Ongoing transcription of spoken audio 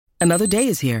Another day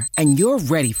is here, and you're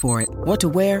ready for it. What to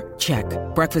wear? Check.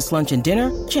 Breakfast, lunch, and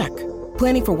dinner? Check.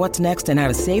 Planning for what's next and how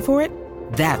to save for it?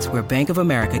 That's where Bank of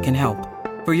America can help.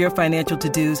 For your financial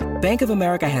to-dos, Bank of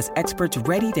America has experts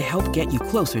ready to help get you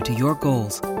closer to your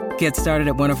goals. Get started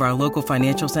at one of our local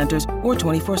financial centers or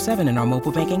 24/7 in our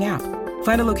mobile banking app.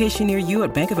 Find a location near you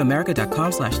at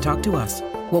bankofamerica.com/talktous.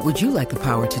 What would you like the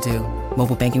power to do?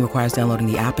 Mobile banking requires downloading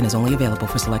the app and is only available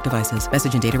for select devices.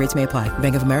 Message and data rates may apply.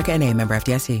 Bank of America N.A., member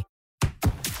FDIC.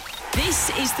 This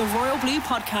is the Royal Blue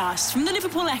Podcast from the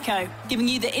Liverpool Echo, giving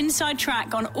you the inside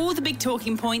track on all the big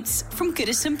talking points from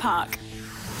Goodison Park.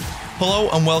 Hello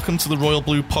and welcome to the Royal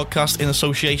Blue Podcast in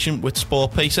association with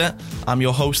Sport Pacer. I'm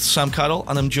your host, Sam Carroll,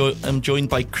 and I'm joined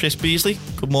by Chris Beasley.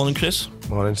 Good morning, Chris.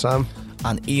 Morning, Sam.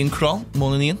 And Ian Kroll.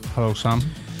 Morning, Ian. Hello, Sam.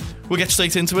 We'll get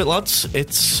straight into it, lads.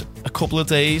 It's a couple of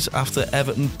days after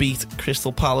Everton beat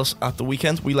Crystal Palace at the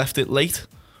weekend. We left it late.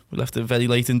 We left it very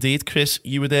late indeed. Chris,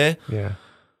 you were there. Yeah.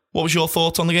 What was your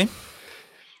thoughts on the game?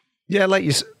 Yeah, like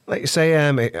you say,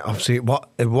 obviously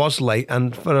it was late,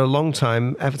 and for a long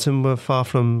time Everton were far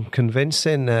from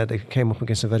convincing. They came up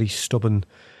against a very stubborn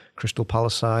Crystal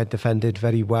Palace side, defended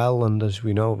very well, and as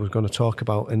we know, we're going to talk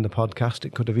about in the podcast,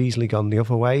 it could have easily gone the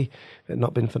other way if it had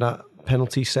not been for that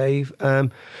penalty save. So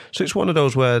it's one of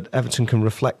those where Everton can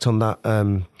reflect on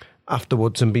that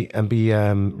afterwards and be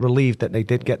relieved that they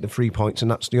did get the 3 points, and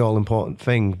that's the all important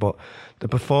thing. But the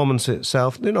performance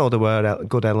itself, there were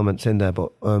good elements in there,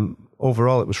 but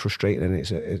overall it was frustrating,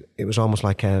 and it was almost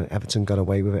like Everton got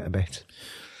away with it a bit.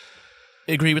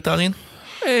 Agree with that, Ian?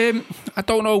 I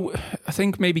don't know. I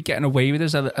think maybe getting away with it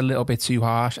is a little bit too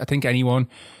harsh. I think anyone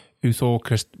who thought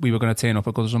we were going to turn up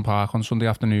at Goodison Park on Sunday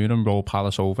afternoon and roll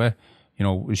Palace over,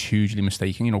 was hugely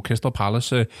mistaken. Crystal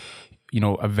Palace are,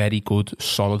 a very good,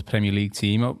 solid Premier League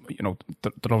team. They're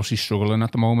obviously struggling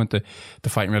at the moment. They're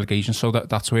fighting relegation, so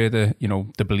that's where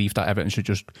the belief that Everton should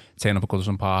just turn up at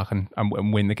Goodison Park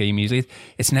and win the game easily.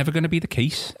 It's never going to be the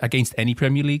case against any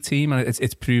Premier League team, and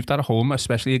it's proved that at home,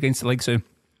 especially against the likes of,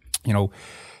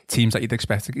 teams that you'd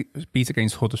expect to beat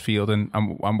against Huddersfield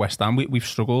and West Ham. We've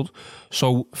struggled.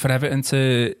 So for Everton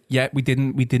we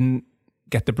didn't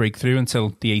get the breakthrough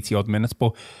until the 80 odd minutes,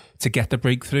 but to get the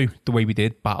breakthrough the way we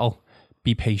did, battle,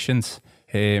 be patient,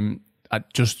 it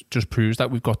just proves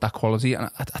that we've got that quality. And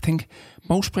I think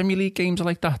most Premier League games are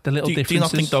like that. The little differences. Do you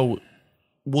not think, though,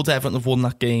 would Everton have won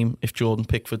that game if Jordan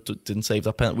Pickford didn't save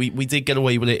that penalty? We did get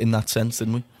away with it in that sense,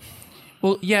 didn't we?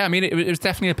 Well, yeah, I mean, it was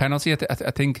definitely a penalty. I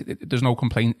think there's no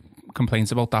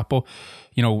complaints about that, but,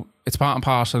 it's part and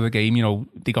parcel of the game.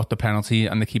 They got the penalty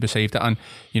and the keeper saved it, and,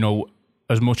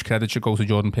 as much credit should go to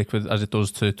Jordan Pickford as it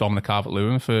does to Dominic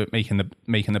Calvert-Lewin for making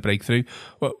the breakthrough.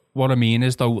 What I mean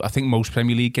is, though, I think most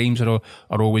Premier League games are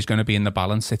always going to be in the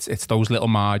balance. It's those little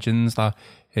margins that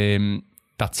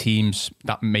teams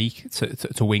that make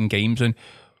to win games, and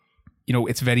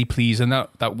it's very pleasing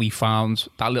that we found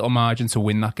that little margin to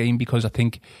win that game, because I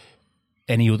think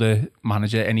any other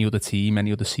manager, any other team,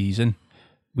 any other season,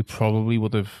 we probably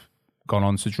would have gone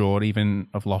on to draw or even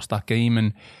have lost that game.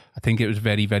 And I think it was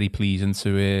very, very pleasing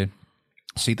to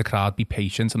see the crowd be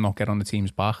patient and not get on the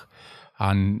team's back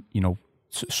and,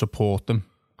 support them.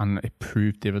 And it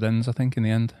proved dividends, I think, in the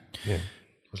end. Yeah.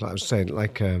 Like I was saying,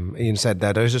 like Ian said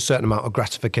there's a certain amount of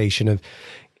gratification of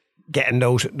getting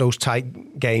those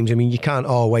tight games. I mean, you can't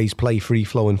always play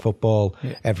free-flowing football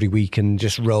every week and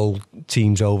just roll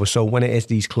teams over. So when it is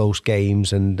these close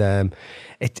games and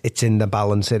it's in the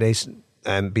balance, it is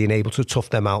being able to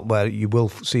tough them out, where you will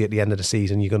see at the end of the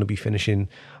season you're going to be finishing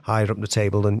higher up the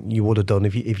table than you would have done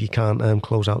if you can't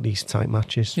close out these tight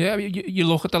matches. Yeah, you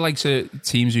look at the likes of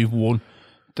teams who've won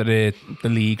the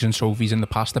leagues and trophies in the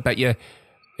past. I bet you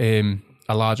a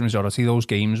large majority of those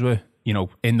games were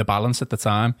in the balance at the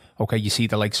time. Okay, you see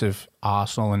the likes of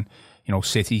Arsenal and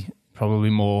City probably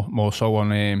more so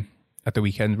on at the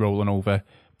weekend rolling over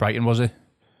Brighton, was it?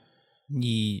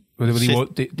 They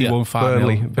won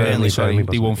 5-0. Burnley, sorry.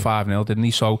 They won 5-0, didn't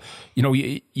they? So,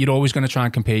 you're always going to try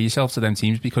and compare yourself to them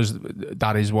teams because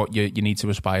that is what you need to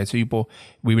aspire to. But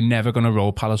we were never going to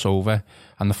roll Palace over.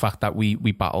 And the fact that we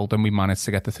battled and we managed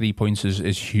to get the 3 points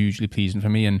is hugely pleasing for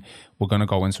me. And we're going to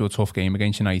go into a tough game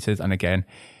against United. And again,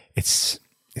 it's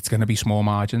going to be small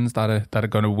margins that are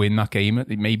going to win that game.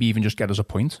 Maybe even just get us a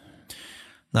point.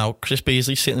 Now, Chris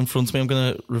Beasley sitting in front of me, I'm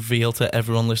going to reveal to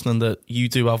everyone listening that you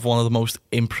do have one of the most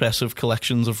impressive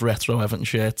collections of retro Everton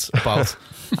shirts about.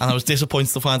 And I was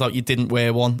disappointed to find out you didn't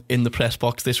wear one in the press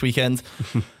box this weekend.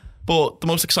 But the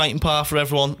most exciting part for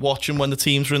everyone watching when the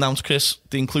teams were announced, Chris,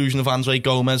 the inclusion of Andre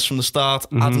Gomez from the start.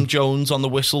 Adam Jones on the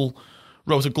whistle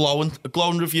wrote a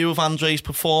glowing review of Andre's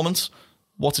performance.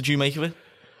 What did you make of it?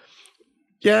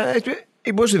 Yeah,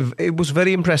 It was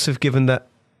very impressive given that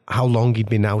how long he'd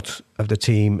been out of the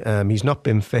team. He's not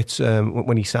been fit.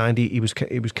 When he signed, he was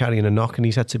carrying a knock, and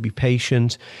he's had to be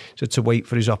patient, to wait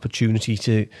for his opportunity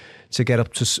to get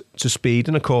up to speed.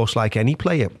 And of course, like any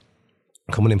player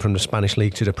coming in from the Spanish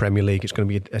league to the Premier League, it's going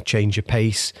to be a change of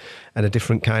pace and a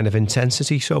different kind of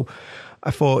intensity. So I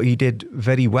thought he did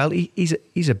very well.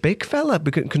 He's a big fella,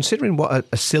 because considering what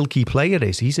a silky player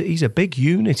is. He's a big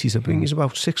unit. He's about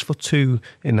 6'2"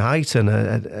 in height, and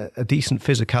a decent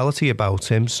physicality about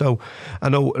him. So I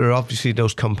know there are obviously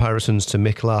those comparisons to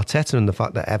Mikel Arteta and the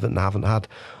fact that Everton haven't had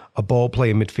a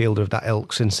ball-playing midfielder of that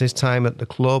ilk since his time at the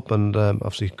club, and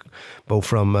obviously both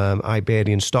from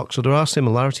Iberian stock. So there are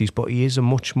similarities, but he is a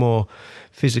much more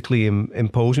physically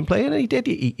imposing player, and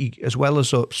he as well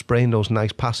as spraying those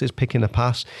nice passes, picking a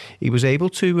pass, he was able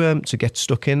to get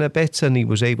stuck in a bit, and he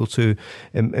was able to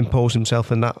impose himself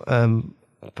in that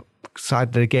side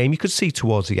of the game. You could see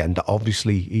towards the end that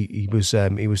obviously he was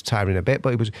tiring a bit,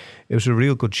 but it was a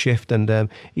real good shift, and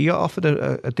he offered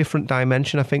a different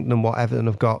dimension, I think, than what Everton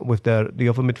have got with the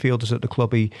other midfielders at the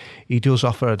club. He does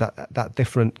offer that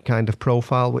different kind of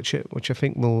profile, which I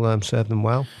think will serve them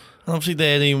well. And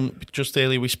obviously just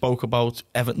earlier we spoke about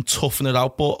Everton toughing it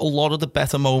out, but a lot of the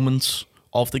better moments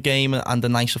of the game and the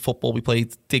nicer football we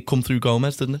played did come through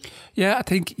Gomez, didn't it? Yeah, I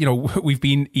think, we've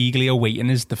been eagerly awaiting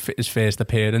his first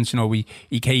appearance.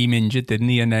 He came injured, didn't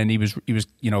he? And then he was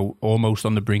almost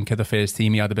on the brink of the first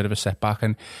team. He had a bit of a setback,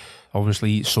 and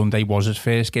obviously Sunday was his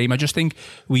first game. I just think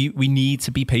we need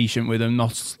to be patient with him.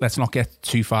 Let's not get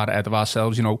too far ahead of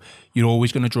ourselves. You're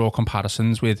always going to draw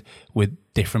comparisons with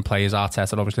different players.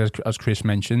 Arteta, obviously, as Chris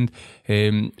mentioned,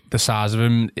 the size of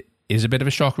him is a bit of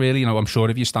a shock, really. I'm sure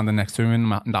if you're standing next to him in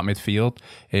that midfield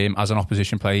as an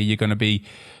opposition player, you're going to be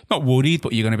not worried,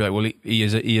 but you're going to be like, well,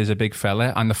 he is a big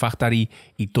fella. And the fact that he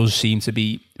does seem to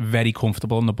be very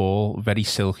comfortable on the ball, very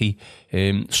silky.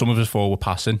 Some of his forward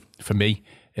passing, for me,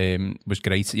 was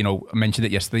great. I mentioned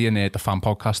it yesterday in the fan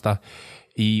podcast that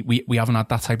we haven't had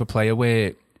that type of player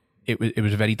where it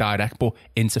was very direct, but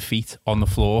into feet on the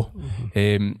floor.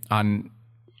 And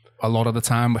a lot of the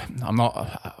time, I'm not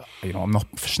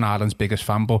Schneiderlin's biggest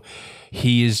fan, but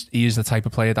he is the type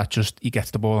of player that just, he gets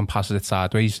the ball and passes it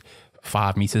sideways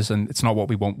 5 metres, and it's not what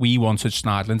we want. We wanted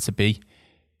Schneiderlin to be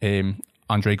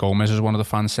Andre Gomez, as one of the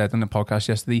fans said in the podcast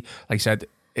yesterday. Like I said,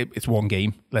 it's one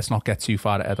game. Let's not get too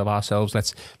far ahead of ourselves.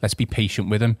 Let's be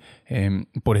patient with him.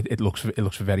 But it looks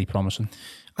very promising.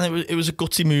 And it was a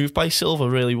gutsy move by Silva,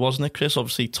 really, wasn't it, Chris?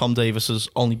 Obviously, Tom Davies has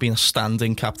only been a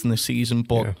standing captain this season,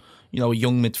 but a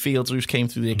young midfielder who's came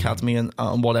through the academy, and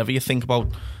whatever you think about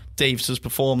Davies'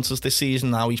 performances this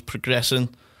season, now he's progressing.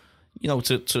 To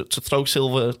throw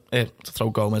throw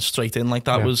Gomez straight in like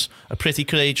that was a pretty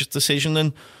courageous decision.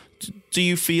 And do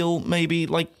you feel maybe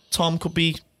like Tom could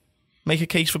make a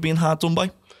case for being hard done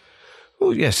by?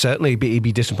 Well, yes, certainly. He'd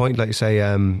be disappointed, like you say.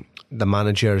 The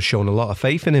manager has shown a lot of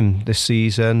faith in him this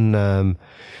season.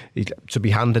 To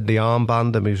be handed the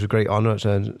armband, it was a great honour at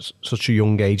such a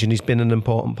young age, and he's been an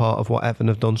important part of what Everton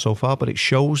have done so far. But it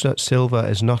shows that Silva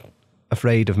is not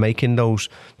afraid of making those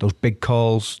big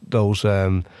calls, those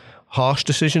harsh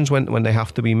decisions when they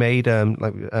have to be made.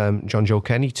 Like John Joe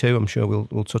Kenny too. I'm sure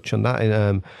we'll touch on that.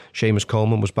 Seamus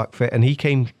Coleman was back fit, and he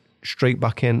came straight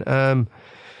back in.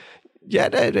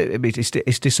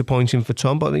 It's disappointing for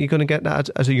Tom, but you're going to get that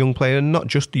as a young player, and not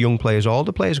just the young players. All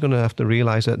the players are going to have to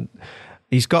realise that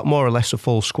he's got more or less a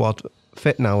full squad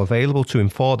fit now available to him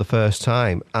for the first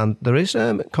time, and there is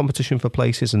competition for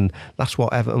places, and that's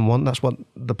what Everton want, that's what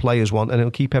the players want, and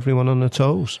it'll keep everyone on their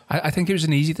toes. I think it was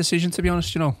an easy decision, to be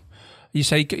honest. You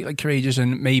say like courageous,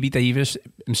 and maybe Davies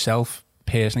himself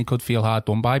personally could feel hard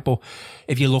done by, but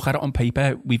if you look at it on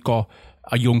paper, we've got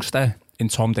a youngster in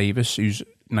Tom Davies who's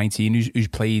 19, who's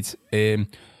played,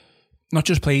 not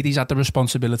just played, he's had the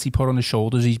responsibility put on his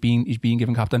shoulders. He's been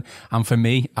given captain, and for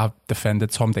me, I've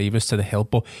defended Tom Davies to the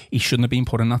hilt, but he shouldn't have been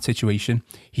put in that situation.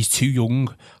 He's too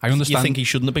young. I understand. You think he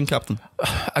shouldn't have been captain?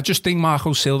 I just think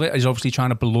Marco Silva is obviously trying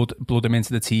to blood him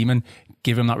into the team and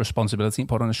give him that responsibility and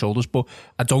put it on his shoulders, but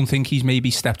I don't think he's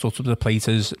maybe stepped up to the plate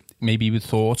as maybe with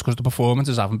thoughts, because the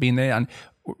performances haven't been there. And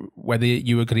whether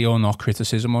you agree or not,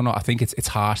 criticism or not, I think it's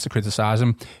harsh to criticise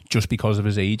him just because of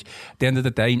his age. At the end of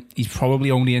the day, he's probably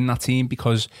only in that team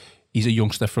because he's a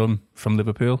youngster from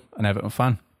Liverpool, an Everton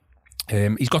fan.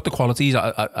 He's got the qualities,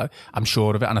 I'm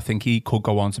sure of it, and I think he could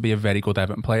go on to be a very good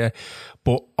Everton player.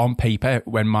 But on paper,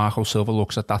 when Marco Silva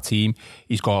looks at that team,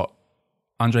 he's got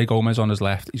Andre Gomez on his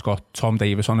left, he's got Tom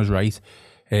Davies on his right.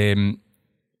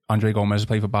 Andre Gomez has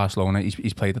played for Barcelona,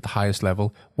 he's played at the highest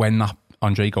level. When that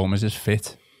Andre Gomez is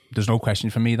fit, there's no question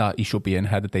for me that he should be in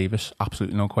ahead of Davies.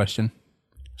 Absolutely no question.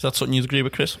 Is that something you'd agree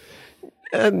with, Chris?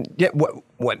 Yeah,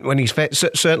 when he's fit,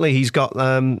 certainly he's got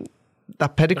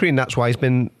that pedigree, and that's why he's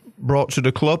been brought to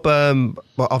the club.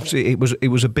 But obviously, it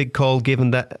was a big call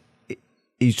given that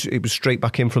it was straight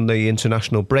back in from the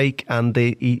international break, and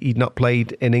he'd not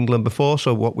played in England before.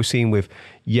 So what we're seeing with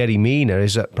Yerry Mina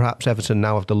is that perhaps Everton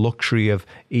now have the luxury of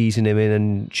easing him in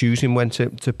and choosing when to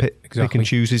pick and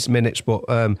choose his minutes. But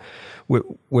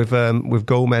with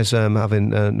Gomez having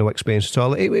no experience at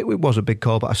all, it was a big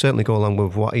call. But I certainly go along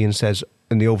with what Ian says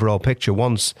in the overall picture.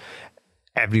 Once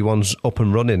everyone's up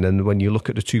and running, and when you look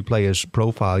at the two players'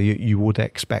 profile, you would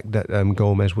expect that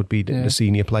Gomez would be the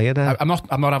senior player there. I'm not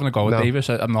having a go at Davis.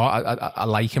 I'm not. I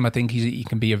like him. I think he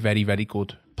can be a very, very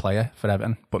good player for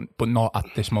Everton, but not at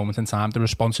this moment in time. The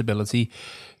responsibility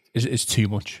is too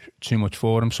much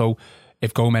for him. So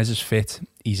if Gomez is fit,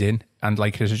 he's in. And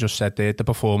like Chris has just said there, the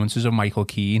performances of Michael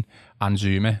Keane and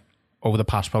Zuma over the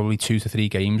past probably 2 to 3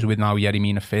 games with now Yerry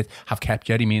Mina fit have kept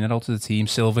Yerry Mina out of the team.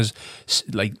 Silva's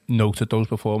noted those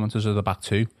performances of the back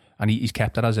two, and he's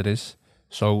kept it as it is.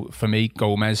 So for me,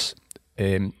 Gomez,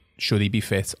 should he be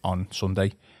fit on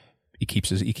Sunday, he keeps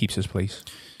his place.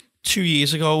 2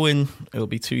 years ago it'll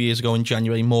be 2 years ago in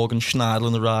January, Morgan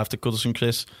Schneiderlin arrived at Goodison,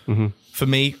 Chris. Mm-hmm. For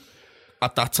me,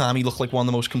 at that time, he looked like one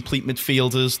of the most complete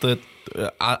midfielders that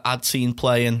I'd seen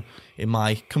playing in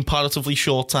my comparatively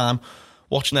short time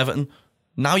watching Everton.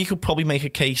 Now you could probably make a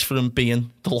case for him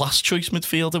being the last choice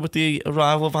midfielder with the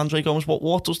arrival of Andre Gomes.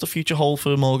 What does the future hold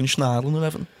for Morgan Schneiderlin at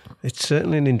Everton? It's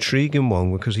certainly an intriguing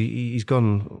one because he's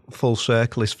gone full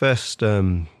circle. His first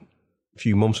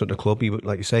few months at the club,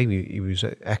 like you say, he was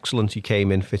excellent. He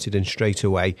came in, fitted in straight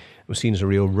away, was seen as a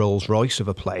real Rolls Royce of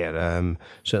a player,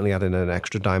 certainly adding an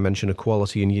extra dimension of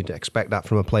quality, and you'd expect that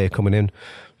from a player coming in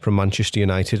from Manchester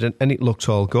United, and it looked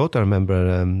all good. I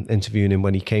remember interviewing him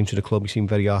when he came to the club. He seemed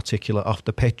very articulate off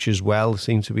the pitch as well,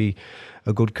 seemed to be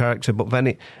a good character, but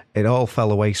then it all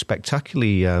fell away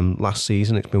spectacularly last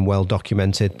season. It's been well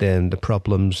documented, the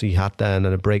problems he had then,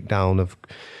 and a breakdown of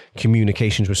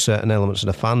communications with certain elements of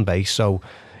the fan base. So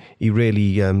he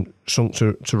really sunk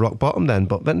to rock bottom then.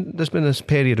 But then there's been this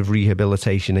period of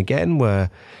rehabilitation again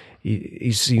where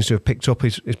he seems to have picked up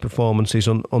his performances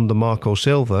under Marco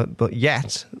Silva. But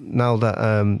yet, now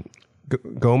that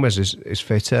Gomez is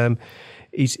fit, you're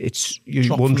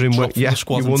wondering where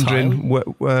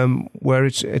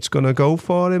it's going to go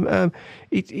for him.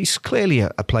 He's clearly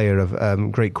a player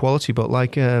of great quality, but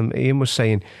like Ian was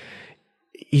saying,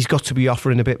 he's got to be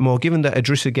offering a bit more. Given that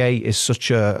Idrissa Gueye is such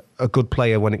a good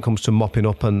player when it comes to mopping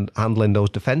up and handling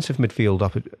those defensive midfield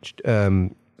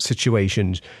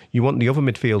situations, you want the other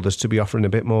midfielders to be offering a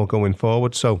bit more going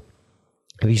forward. So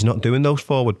if he's not doing those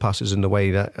forward passes in the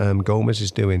way that Gomez is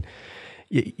doing,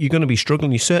 you're going to be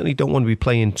struggling. You certainly don't want to be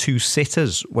playing two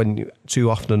sitters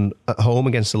too often at home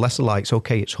against the lesser lights.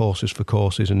 Okay, it's horses for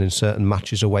courses, and in certain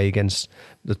matches away against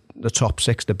the top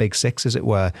six, the big six as it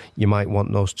were, you might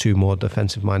want those two more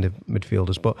defensive-minded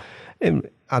midfielders. But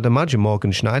I'd imagine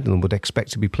Morgan Schneiderlin would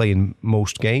expect to be playing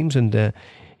most games, and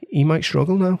he might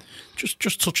struggle now.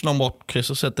 Just touching on what Chris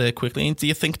has said there quickly, do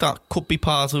you think that could be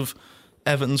part of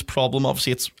Everton's problem?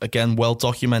 Obviously, it's again well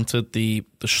documented, the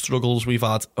struggles we've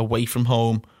had away from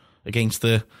home against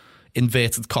the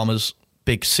inverted commas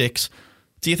big six.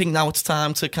 Do you think now it's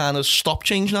time to kind of stop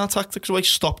changing our tactics away,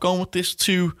 stop going with this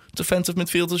two defensive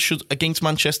midfielders against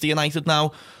Manchester United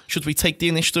now? Should we take the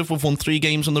initiative? We've won 3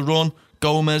 games on the run.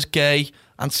 Gomez, Gueye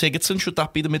and Sigurdsson, should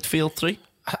that be the midfield three?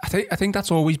 I think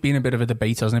that's always been a bit of a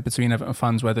debate, hasn't it, between Everton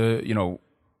fans, whether,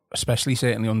 especially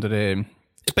certainly under the...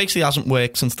 It basically hasn't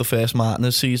worked since the first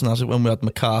Martinez season, has it, when we had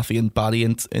McCarthy and Barry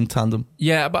in tandem?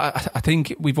 Yeah, but I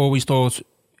think we've always thought,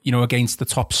 against the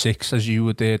top 6, as you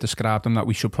would describe them, that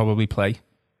we should probably play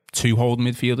 2 holding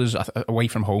midfielders away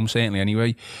from home, certainly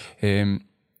anyway.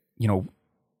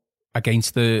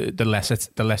 Against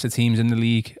the lesser teams in the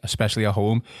league, especially at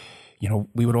home,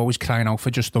 we were always crying out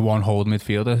for just the one holding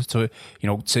midfielder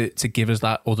to give us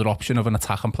that other option of an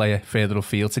attacking player further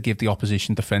upfield, to give the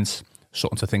opposition defence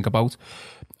something to think about.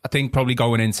 I think probably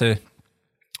going into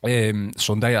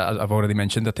Sunday, I've already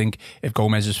mentioned, I think if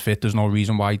Gomez is fit, there's no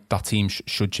reason why that team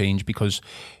should change, because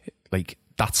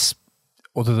that's,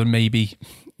 other than maybe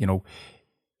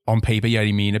on paper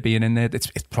Yerry Mina being in there, it's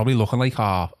probably looking like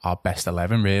our best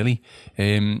 11 really,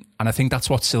 and I think that's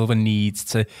what Silva needs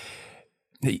to.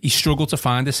 He struggled to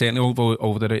find it certainly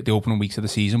over the opening weeks of the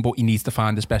season, but he needs to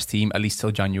find his best team at least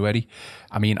till January.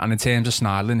 I mean, and in terms of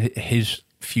Schneiderlin, his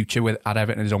future at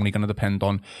Everton is only going to depend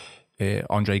on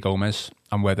Andre Gomes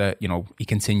and whether he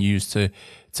continues to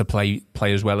play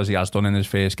as well as he has done in his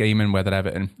first game, and whether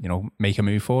Everton make a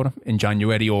move for him in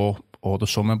January or the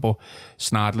summer. But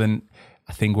Schneiderlin,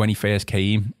 I think when he first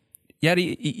came,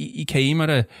 he came at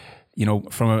a,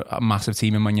 from a massive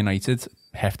team in Man United,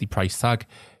 hefty price tag,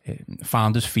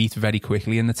 found his feet very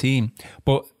quickly in the team.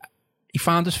 But he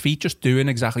found his feet just doing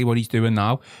exactly what he's doing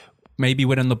now. Maybe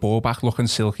winning the ball back, looking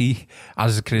silky,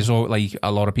 as Chris, like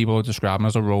a lot of people describe him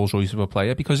as a Rolls Royce of a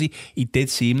player, because he did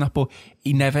seem that, but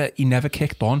he never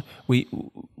kicked on. We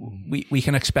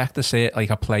can expect to see like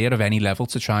a player of any level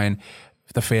to try and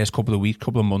the first couple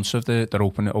of months of their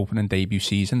opening debut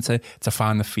season to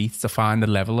find the feet, to find the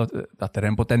level that they're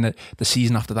in. But then the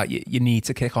season after that, you need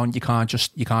to kick on. You can't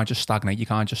just stagnate. You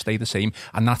can't just stay the same.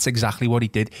 And that's exactly what he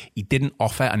did. He didn't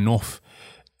offer enough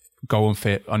going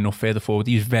enough further forward.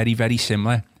 He's very, very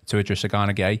similar to Idrissa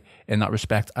Gana Gueye in that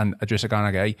respect, and Idrissa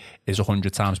Gana Gueye is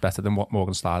 100 times better than what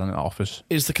Morgan Stanley offers.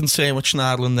 Is the concern with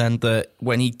Schneiderlin then that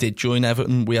when he did join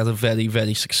Everton, we had a very,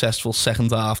 very successful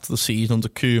second half to the season under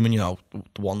Koeman,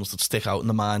 the ones that stick out in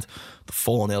the mind, the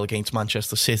 4-0 against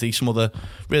Manchester City, some other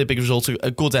really big results, a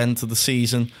good end to the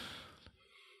season.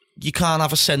 You can't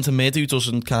have a centre mid who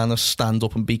doesn't kind of stand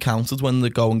up and be counted when the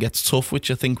going gets tough,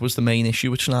 which I think was the main issue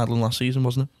with Schneiderlin last season,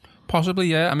 wasn't it? Possibly,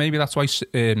 yeah, and maybe that's why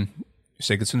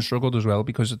Sigurdsson struggled as well,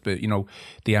 because the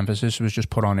emphasis was just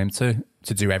put on him to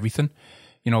do everything.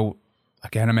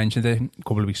 Again, I mentioned it a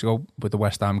couple of weeks ago with the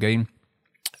West Ham game.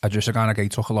 Idrissa Gana Gueye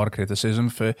took a lot of criticism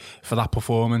for that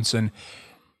performance, and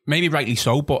maybe rightly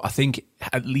so. But I think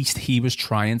at least he was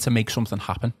trying to make something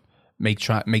happen, make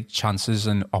chances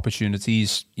and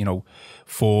opportunities,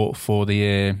 for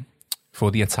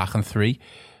the attacking three,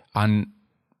 and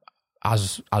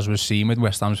as was seen with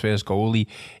West Ham's first goal, he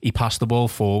passed the ball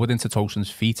forward into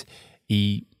Tosun's feet.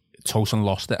 Tosun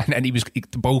lost it, and then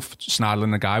both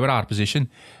Schneiderlin and Gueye were out of position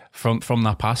from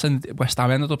that pass, and West Ham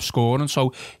ended up scoring.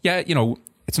 So yeah,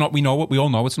 it's not. We all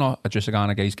know it's not Idrissa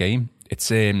Gana Gueye's game. It's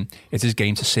his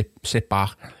game to sit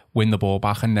back, win the ball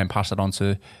back, and then pass it on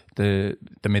to the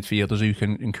midfielders who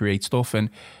can create stuff. And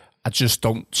I just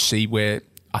don't see where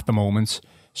at the moment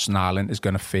Schneiderlin is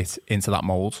going to fit into that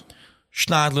mould.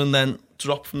 Schneiderlin then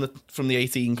dropped from the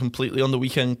 18 completely on the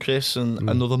weekend, Chris, and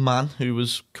another man who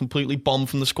was completely bombed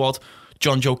from the squad,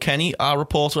 Jonjoe Kenny. Our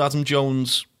reporter Adam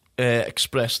Jones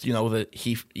expressed, that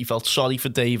he felt sorry for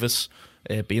Davis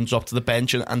being dropped to the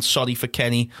bench and sorry for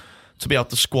Kenny to be out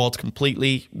the squad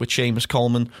completely with Seamus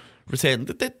Coleman returned.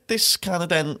 This kind of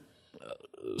then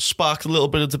sparked a little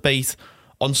bit of debate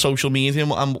on social media,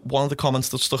 and one of the comments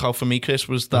that stuck out for me, Chris,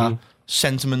 was that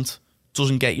sentiment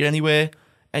doesn't get you anywhere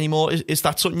anymore. Is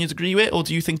that something you'd agree with, or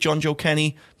do you think Jonjoe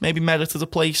Kenny maybe merited a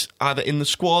place either in the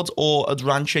squad or had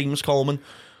ran Seamus Coleman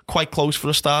quite close for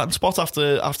a starting spot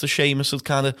after Seamus had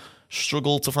kind of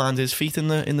struggled to find his feet in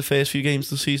the first few games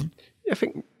of the season? I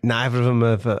think neither of them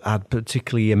have had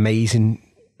particularly amazing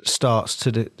starts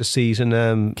to the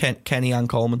season. Kenny and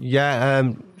Coleman.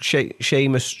 Yeah,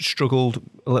 Seamus struggled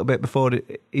a little bit before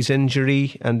his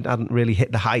injury and hadn't really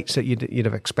hit the heights that you'd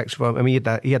have expected from him. I mean,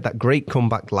 he had that great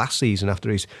comeback last season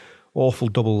after his awful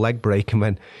double leg break, and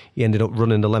when he ended up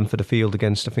running the length of the field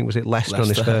against, I think, was it Leicester on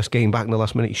his first game back in the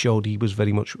last minute, he showed he was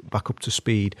very much back up to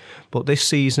speed. But this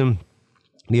season,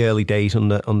 the early days on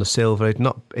the silver, it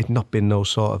not been those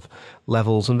sort of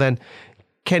levels. And then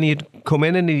Kenny had come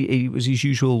in and he was his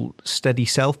usual steady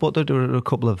self, but there were a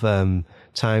couple of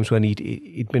times when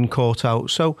he'd been caught out.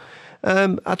 So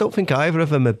I don't think either of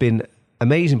them have been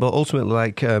amazing, but ultimately,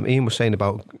 like Ian was saying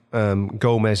about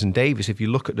Gomez and Davis, if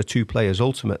you look at the two players,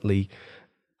 ultimately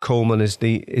Coleman is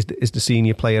the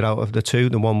senior player out of the two,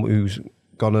 the one who's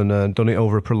gone and done it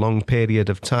over a prolonged period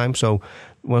of time. So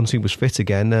once he was fit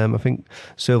again, I think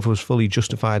Silva was fully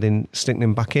justified in sticking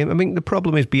him back in. I mean, the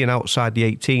problem is being outside the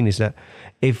 18 is that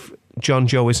if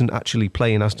Jonjoe isn't actually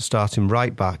playing as the starting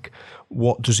right back,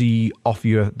 what does he offer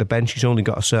you at the bench? He's only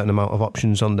got a certain amount of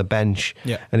options on the bench,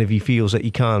 and if he feels that he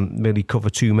can't really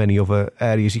cover too many other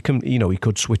areas, he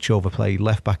could switch over, play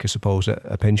left back, I suppose, at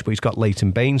a pinch. But he's got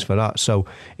Leighton Baines for that. So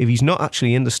if he's not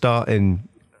actually in the starting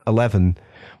 11,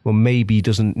 well, maybe he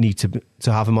doesn't need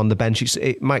to have him on the bench.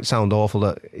 It might sound awful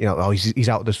that he's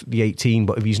out the 18,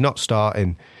 but if he's not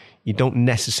starting, you don't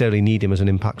necessarily need him as an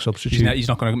impact substitute. He's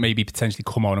not going to maybe potentially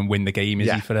come on and win the game,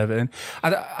 is he, for Everton?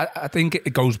 I think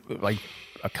it goes, like,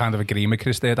 I kind of agree with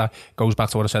Chris there, that goes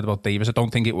back to what I said about Davis. I don't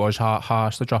think it was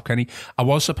harsh to drop Kenny. I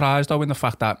was surprised, though, in the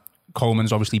fact that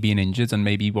Coleman's obviously been injured and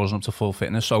maybe he wasn't up to full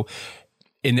fitness. So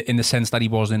in the sense that he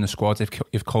was in the squad,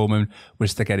 if Coleman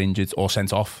was to get injured or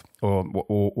sent off or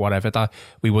whatever, that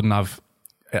we wouldn't have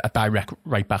a direct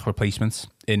right back replacement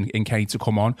in Kenny to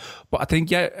come on. But I think,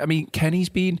 Kenny's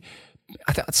been,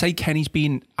 I'd say Kenny's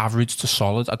been average to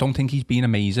solid. I don't think he's been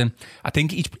amazing. I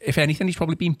think if anything, he's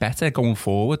probably been better going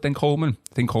forward than Coleman.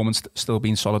 I think Coleman's still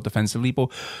been solid defensively,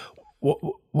 but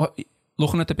what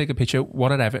looking at the bigger picture,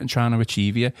 what are Everton trying to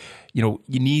achieve here? You know,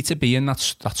 you need to be in that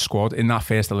squad, in that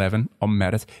first 11 on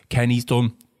merit. Kenny's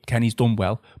done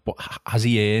well, but has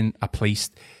he earned a place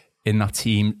in that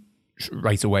team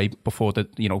right away before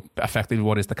effectively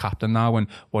what is the captain now and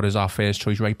what is our first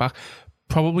choice right back?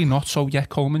 Probably not. So yeah,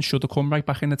 Coleman should have come right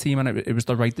back in the team, and it was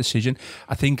the right decision.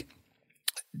 I think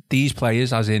these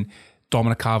players, as in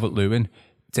Dominic Calvert-Lewin,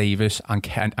 Davis and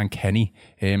Kenny,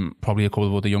 probably a couple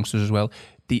of other youngsters as well,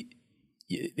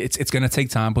 it's going to take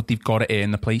time, but they've got to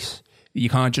earn the place. You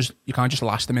can't just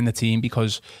lash them in the team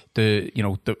because the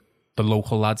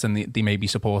local lads and they maybe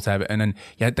support Everton, and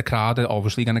yeah, the crowd are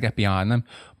obviously going to get behind them.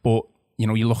 But you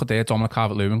know, you look at there, Dominic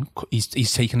Calvert-Lewin,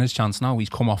 he's taken his chance now. He's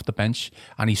come off the bench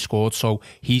and he's scored, so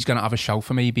he's going to have a shout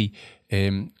for maybe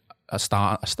a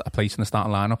place in the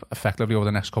starting lineup effectively over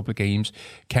the next couple of games.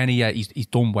 Kenny, yeah, he's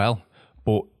done well,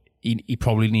 but he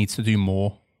probably needs to do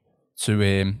more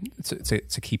to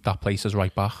keep that place as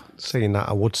right back. Saying that,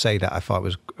 I would say that I thought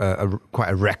it was quite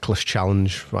a reckless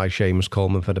challenge by Seamus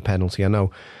Coleman for the penalty. I know,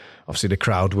 obviously, the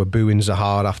crowd were booing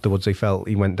Zaha afterwards. They felt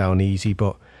he went down easy,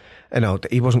 but you know,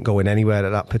 he wasn't going anywhere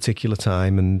at that particular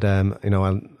time. And you know,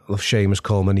 I love Seamus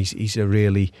Coleman. He's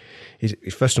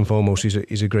first and foremost,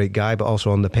 he's a great guy, but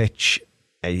also on the pitch,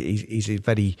 he's a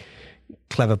very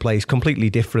clever player. He's completely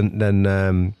different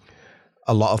than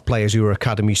a lot of players who are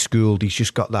academy schooled. He's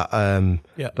just got that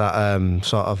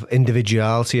sort of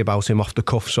individuality about him, off the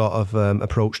cuff sort of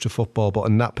approach to football. But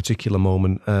in that particular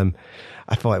moment,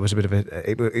 I thought it was a bit of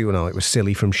it was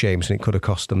silly from Seamus, and it could have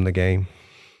cost them the game.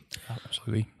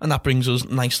 Absolutely. And that brings us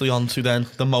nicely on to then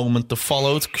the moment that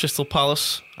followed. Crystal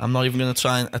Palace. I'm not even going to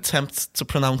try and attempt to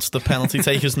pronounce the penalty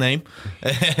taker's name.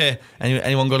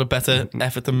 Anyone got a better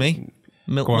effort than me?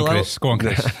 Go on, Chris.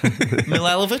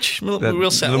 Milelovic?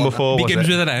 We'll settle Number 4 begins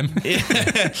with an M.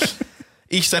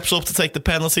 He steps up to take the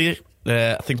penalty.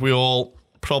 I think we all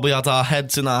probably had our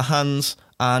heads in our hands.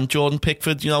 And Jordan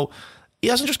Pickford, you know, he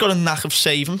hasn't just got a knack of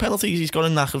saving penalties, he's got a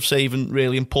knack of saving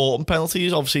really important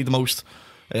penalties. Obviously, the most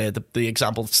the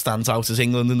example that stands out is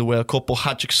England in the World Cup, but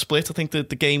Hajduk Split. I think the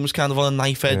game was kind of on a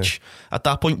knife edge at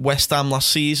that point. West Ham last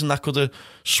season, that could have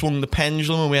swung the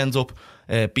pendulum, and we end up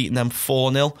beating them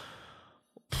 4-0.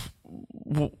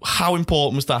 How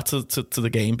important was that to the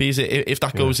game? Because if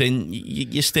that goes in,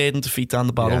 you're staring defeat down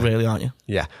the barrel, really, aren't you?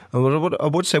 Yeah. And I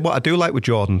would say what I do like with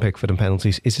Jordan Pickford and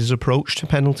penalties is his approach to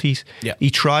penalties. Yeah. He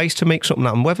tries to make something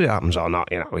happen, whether it happens or not.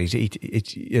 You know,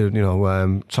 it's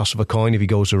toss of a coin if he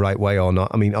goes the right way or not.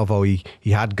 I mean, although he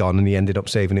had gone and he ended up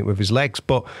saving it with his legs,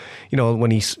 but you know,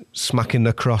 when he's smacking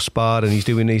the crossbar and he's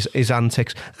doing his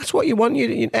antics, that's what you want.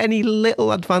 Any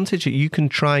little advantage that you can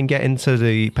try and get into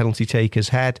the penalty taker's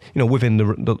head, you know, within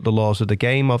the laws of the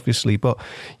game, obviously. But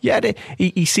yeah,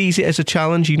 he sees it as a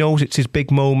challenge. He knows it's his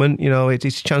big moment. You know, it's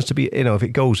a chance to be, you know, if it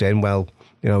goes in, well,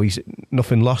 you know, he's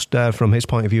nothing lost there from his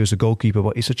point of view as a goalkeeper,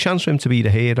 but it's a chance for him to be the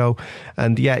hero.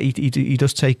 And yeah, he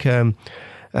does take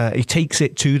he takes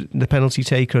it to the penalty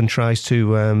taker and tries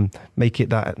to make it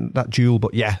that duel.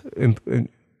 But yeah,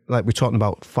 like we're talking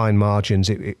about fine margins,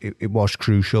 it was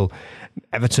crucial.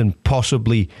 Everton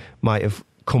possibly might have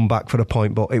come back for a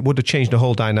point, but it would have changed the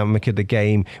whole dynamic of the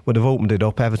game, would have opened it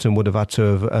up. Everton would have had to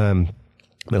have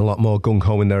been a lot more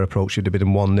gung-ho in their approach. It would have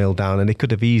been 1-0 down, and they could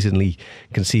have easily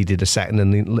conceded a second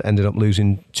and ended up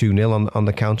losing 2-0 on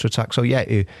the counter-attack. So yeah,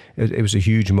 it was a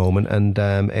huge moment, and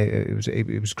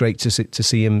it was great to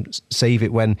see him save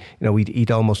it when, you know,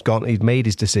 he'd made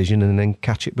his decision and then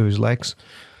catch it with his legs.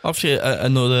 Obviously,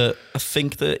 I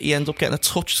think that he ended up getting a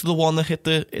touch to the one that hit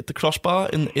the crossbar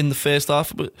in the first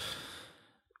half, but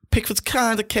Pickford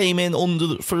kind of came in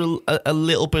for a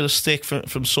little bit of stick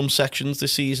from some sections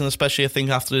this season, especially I think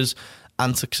after his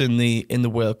antics in the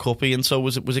World Cup. And so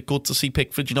was it good to see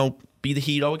Pickford, you know, be the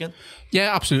hero again?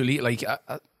 Yeah, absolutely. Like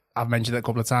I've mentioned it a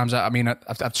couple of times. I mean,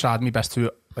 I've tried my best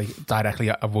to like directly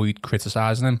avoid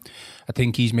criticising him. I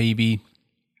think he's maybe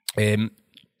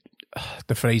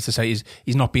the phrase to say is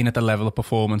he's not been at the level of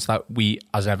performance that we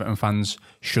as Everton fans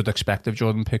should expect of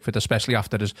Jordan Pickford, especially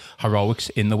after his heroics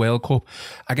in the World Cup.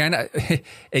 Again,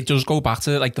 it does go back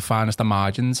to like the finest of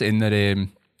margins in the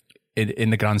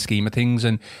in the grand scheme of things,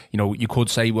 and you know, you could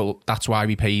say, well, that's why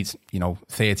we paid, you know,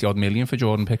 30 odd million for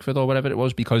Jordan Pickford or whatever it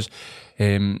was, because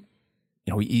you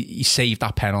know, he saved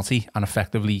that penalty and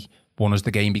effectively won us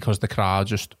the game because the crowd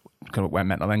just kind of went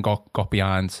mental and got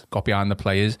behind the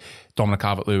players. Dominic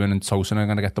Calvert-Lewin and Tosin are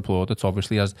going to get the plaudits,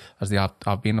 obviously, as they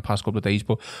have been the past couple of days.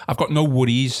 But I've got no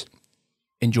worries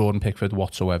in Jordan Pickford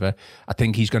whatsoever. I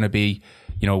think he's going to be,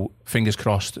 you know, fingers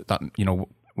crossed that, you know,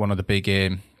 one of the big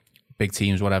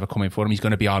teams, whatever, coming for him. He's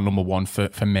going to be our number one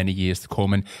for many years to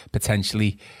come, and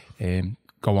potentially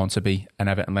go on to be an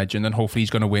Everton legend, and hopefully he's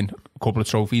going to win a couple of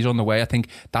trophies on the way. I think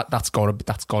that's got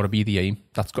to be the aim.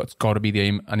 That's got to be the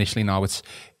aim. Initially, now it's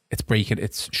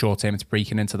short term. It's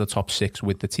breaking into the top 6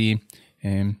 with the team,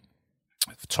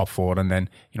 top 4, and then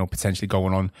potentially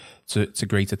going on to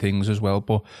greater things as well.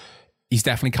 But he's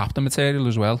definitely captain material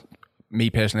as well. Me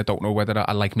personally, I don't know whether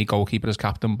I like me goalkeeper as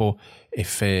captain, but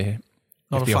if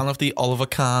not a fan of the Oliver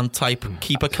Kahn type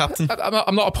keeper captain.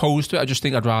 I'm not opposed to it. I just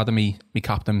think I'd rather me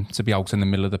captain to be out in the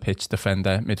middle of the pitch,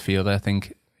 defender, midfielder. I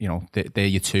think they're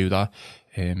your two that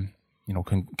can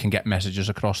get messages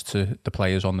across to the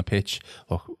players on the pitch.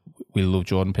 Look, we love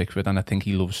Jordan Pickford, and I think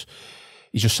he's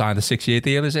just signed a 6-year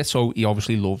deal, is it? So he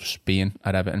obviously loves being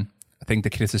at Everton. I think the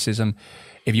criticism,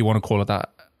 if you want to call it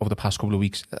that, over the past couple of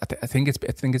weeks, I think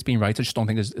it's been right. I just don't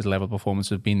think his level of performance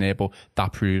has been there, but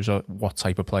that proves what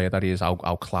type of player that he is, how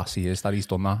classy he is, that he's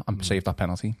done that and saved that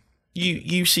penalty.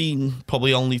 You've seen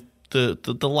probably only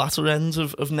the latter ends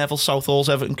of Neville Southall's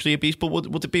Everton career piece, but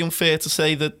would it be unfair to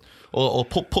say that, or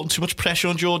putting too much pressure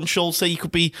on Jordan Scholes, say he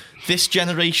could be this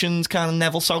generation's kind of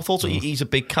Neville Southall? So he's a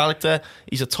big character,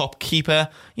 he's a top keeper,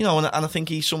 and I think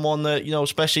he's someone that,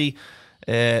 especially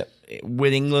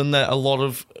with England, that a lot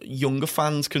of younger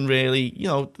fans can really,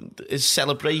 his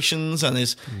celebrations and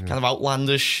his kind of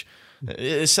outlandish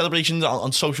his celebrations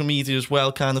on social media as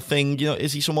well, kind of thing.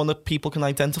 Is he someone that people can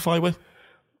identify with?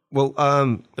 Well,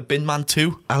 the bin man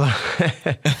too. I'll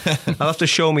have to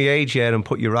show me age here and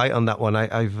put you right on that one.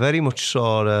 I very much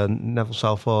saw Neville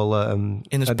Southall in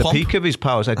his at the peak of his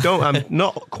powers. I'm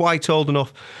not quite old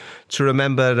enough to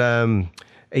remember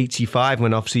 85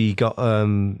 when obviously he got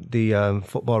the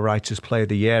Football Writers Player of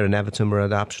the Year, and Everton were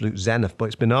at absolute zenith. But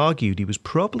it's been argued he was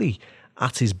probably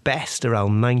at his best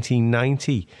around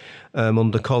 1990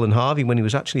 under Colin Harvey, when he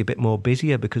was actually a bit more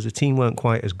busier because the team weren't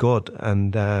quite as good,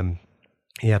 and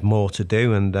he had more to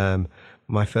do. And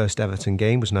my first Everton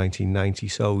game was 1990.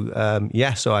 So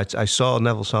so I saw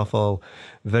Neville Southall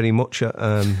very much at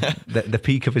the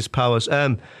peak of his powers.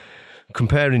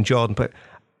 Comparing Jordan, but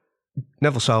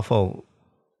Neville Southall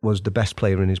was the best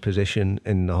player in his position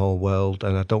in the whole world,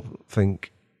 and I don't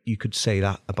think you could say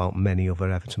that about many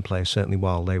other Everton players, certainly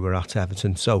while they were at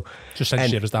Everton. So just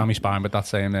sent shivers down my spine with that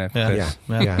saying there.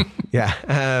 Yeah.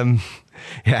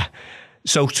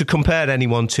 So to compare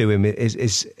anyone to him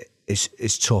is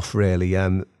tough, really.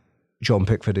 John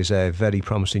Pickford is a very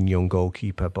promising young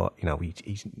goalkeeper, but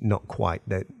he's not quite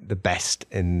the best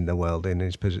in the world in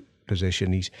his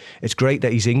position. It's great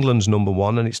that he's England's number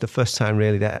one, and it's the first time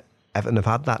really that Everton have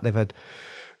had that. They've had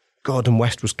Gordon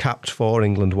West was capped for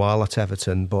England while at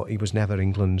Everton, but he was never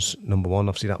England's number one.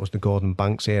 Obviously, that was the Gordon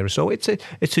Banks era. So it's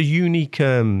a unique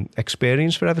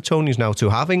experience for Evertonians now to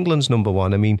have England's number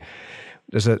one. I mean,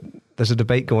 there's a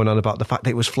debate going on about the fact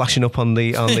that it was flashing up on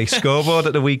the scoreboard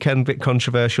at the weekend, bit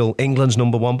controversial. England's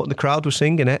number one, but the crowd was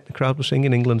singing it. The crowd was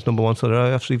singing England's number one, so they're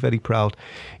obviously very proud.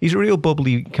 He's a real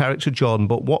bubbly character, Jordan,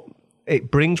 but what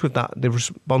it brings with that, the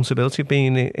responsibility of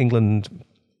being in England,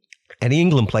 any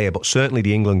England player, but certainly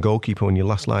the England goalkeeper when you're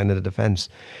last line of the defence,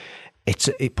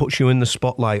 it puts you in the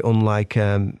spotlight unlike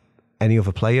any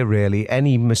other player, really.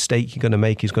 Any mistake you're going to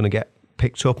make is going to get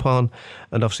picked up on.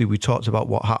 And obviously we talked about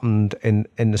what happened in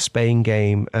the Spain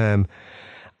game.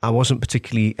 I wasn't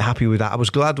particularly happy with that. I was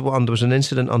glad there was an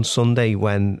incident on Sunday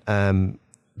when there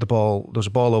was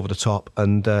a ball over the top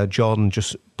and Jordan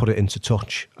just put it into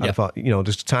touch. Yep. I thought,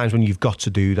 there's times when you've got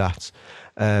to do that.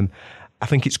 I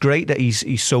think it's great that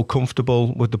he's so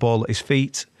comfortable with the ball at his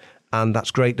feet, and that's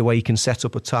great the way he can set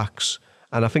up attacks.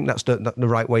 And I think that's the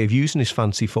right way of using his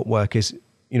fancy footwork is,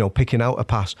 picking out a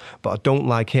pass. But I don't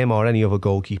like him or any other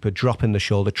goalkeeper dropping the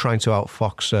shoulder, trying to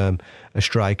outfox a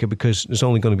striker, because there's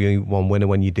only going to be one winner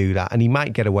when you do that. And he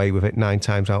might get away with it 9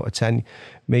 times out of 10,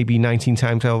 maybe 19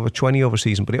 times out of 20 over a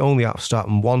season, but it only has to start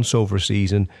once over a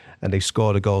season and they've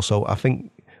scored a goal. So I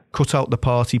think cut out the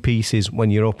party pieces when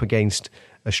you're up against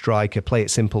a striker, play it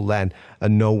simple then,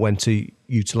 and know when to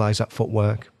utilise that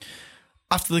footwork.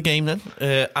 After the game then,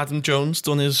 Adam Jones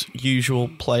done his usual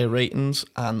player ratings,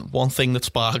 and one thing that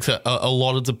sparked a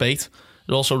lot of debate,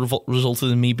 it also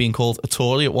resulted in me being called a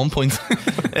Tory at one point,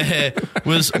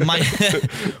 was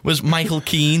Michael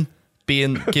Keane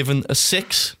being given a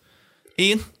 6.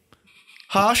 Ian,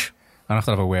 harsh? I'll have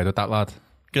to have a word with that lad.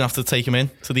 Gonna have to take him in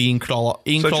to the Ian Kroll.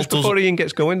 Before Ian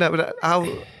gets going,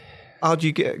 how do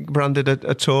you get branded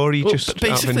a Tory? Well, just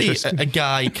basically a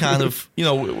guy kind of,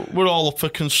 we're all up for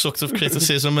constructive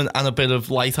criticism and a bit of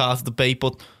light-hearted debate,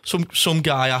 but some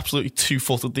guy absolutely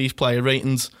two-footed these player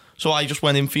ratings. So I just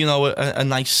went in for, a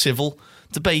nice civil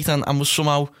debate and was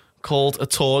somehow called a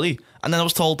Tory. And then I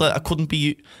was told that I couldn't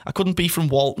be from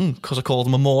Walton because I called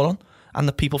him a moron, and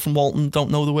the people from Walton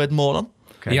don't know the word moron.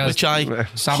 Okay. Which I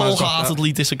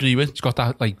wholeheartedly disagree with. He's got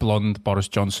that like blonde Boris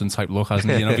Johnson type look,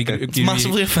 hasn't he? You know, it's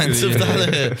massively offensive.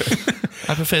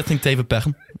 I prefer to think David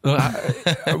Beckham.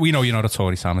 We know you're not a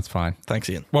Tory, Sam. It's fine. Thanks,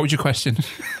 Ian. What was your question?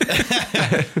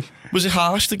 Was it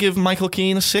harsh to give Michael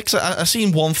Keane a 6? I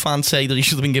seen one fan say that he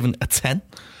should have been given a 10.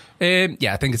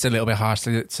 Yeah, I think it's a little bit harsh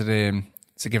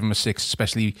to give him a 6,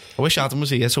 especially. I wish Adam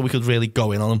was here so we could really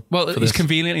go in on him. Well, he's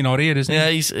conveniently not here, isn't he?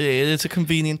 Yeah, it's a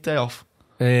convenient day off.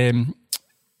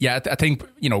 Yeah, I think,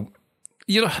 you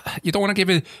don't want to give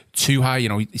it too high. You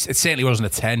know, it certainly wasn't a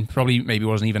 10. Probably maybe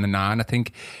wasn't even a 9. I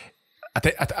think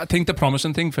the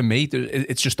promising thing for me,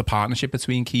 it's just the partnership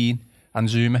between Keane and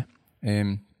Zouma,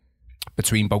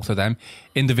 between both of them.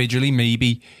 Individually,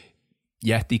 maybe,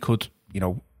 yeah, they could,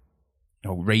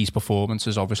 raise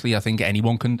performances. Obviously, I think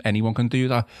anyone can do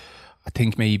that. I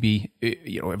think maybe,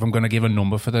 if I'm going to give a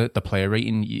number for the player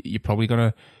rating, you're probably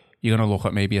gonna look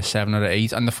at maybe a 7 or an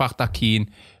 8. And the fact that Keane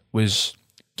was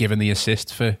given the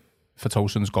assist for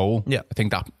Tosun's goal, yeah, I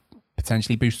think that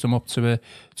potentially boosts him up to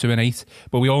an 8.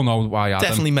 But we all know why Adam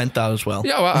definitely meant that as well.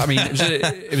 Yeah, well, I mean,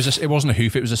 it wasn't a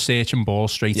hoof; it was a searching ball,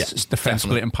 straight defence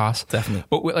splitting pass. Definitely.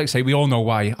 But like I say, we all know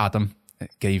why Adam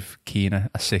gave Keane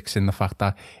a 6 in the fact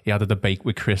that he had a debate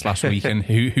with Chris last week and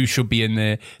who should be in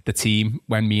the team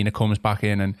when Mina comes back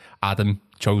in, and Adam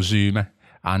chose Zouma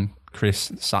and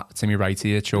Chris sat to me right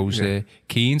here chose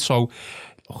Keane. So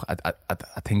look, I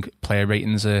think player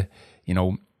ratings are,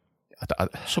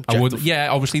 subjective.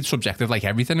 Obviously subjective, like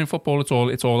everything in football.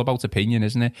 It's all about opinion,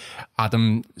 isn't it?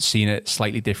 Adam seen it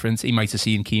slightly different. He might have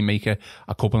seen Keane make a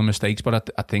couple of mistakes, but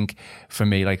I think for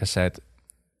me, like I said,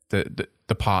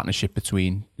 the partnership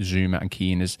between Zouma and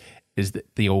Keane is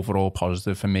the overall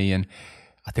positive for me. And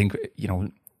I think,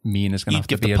 Mina's going to have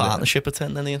to be give the partnership a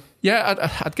 10 then, Ian? Yeah,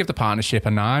 I'd give the partnership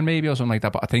a 9 maybe or something like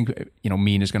that. But I think,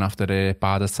 Mina's going to have to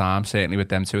bide his time, certainly with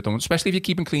them two. Especially if you're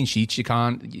keeping clean sheets, you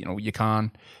can't.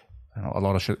 A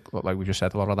lot of shit, like we just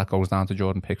said, a lot of that goes down to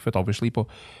Jordan Pickford, obviously. But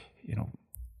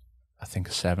I think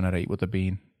a 7 or 8 would have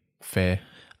been fair.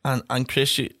 And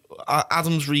Chris,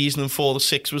 Adam's reasoning for the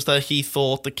 6 was that he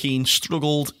thought that Keane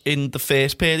struggled in the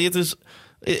first period. Is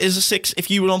a 6, if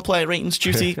you were on player ratings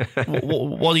duty,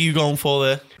 what are you going for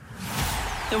there?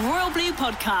 The Royal Blue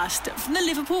Podcast from the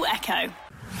Liverpool Echo.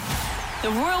 The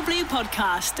Royal Blue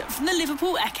Podcast from the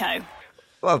Liverpool Echo.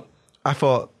 Well, I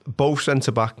thought both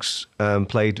centre-backs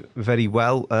played very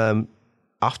well.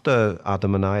 After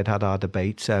Adam and I had our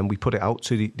debate, we put it out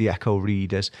to the Echo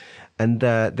readers, and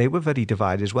they were very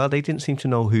divided as well. They didn't seem to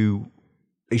know who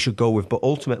they should go with, but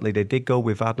ultimately they did go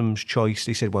with Adam's choice.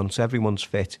 They said once everyone's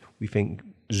fit, we think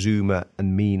Zouma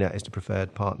and Mina is the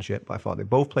preferred partnership. I thought they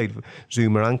both played,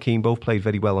 Zouma and Keane both played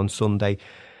very well on Sunday.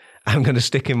 I'm going to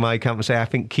stick in my camp and say I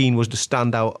think Keane was the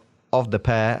standout of the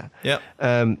pair. Yeah.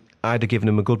 I'd have given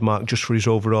him a good mark just for his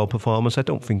overall performance. I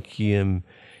don't think he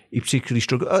particularly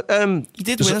struggled. He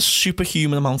did win a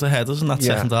superhuman amount of headers in that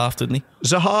second half, didn't he?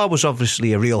 Zaha was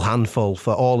obviously a real handful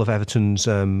for all of Everton's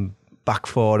back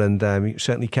four, and he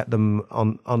certainly kept them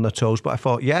on their toes. But I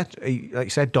thought, he, like you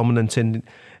said, dominant in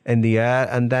the air,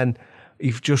 and then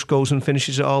he just goes and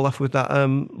finishes it all off with that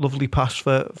lovely pass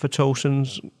for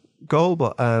Tosun's goal.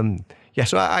 But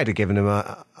so I'd have given him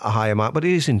a higher mark. But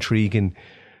it is intriguing,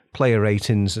 player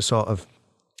ratings, the sort of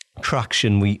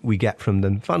traction we get from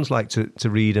them. Fans like to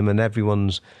read them, and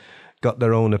everyone's got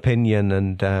their own opinion.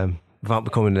 And without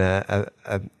becoming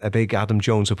a big Adam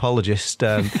Jones apologist,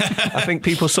 I think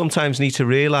people sometimes need to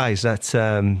realise that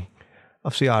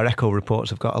obviously our Echo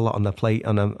reporters have got a lot on their plate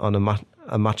on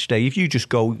a match day. If you just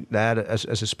go there as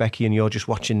a specky and you're just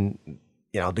watching,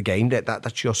 the game,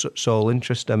 that's your sole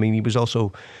interest. I mean, he was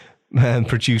also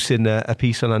producing a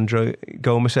piece on Andrew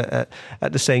Gomez at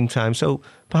the same time. So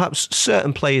perhaps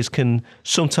certain players can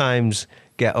sometimes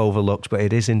get overlooked, but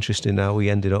it is interesting how we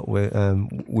ended up with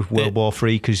World War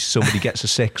III because somebody gets a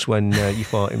 6 when you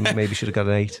thought he maybe should have got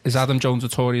an 8. Is Adam Jones a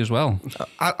Tory as well?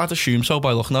 I'd assume so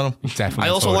by looking at him. Definitely. I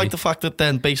also Tory. like the fact that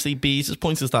then basically Bees'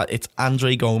 point is that it's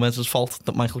Andre Gomez's fault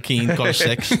that Michael Keane got a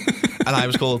 6 and I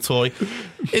was called a Tory.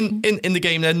 In the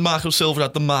game then, Marco Silva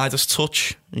had the Midas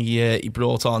touch. He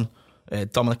brought on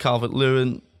Dominic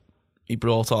Calvert-Lewin, he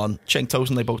brought on Cenk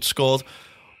Tosun, they both scored.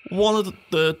 One of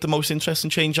the most interesting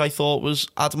change I thought was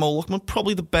Adam O'Lookman,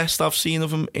 probably the best I've seen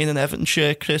of him in an Everton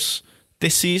shirt, Chris,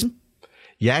 this season.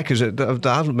 Yeah, because there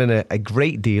hasn't been a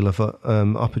great deal of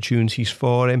opportunities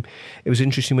for him. It was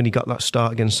interesting when he got that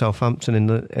start against Southampton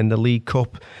in the League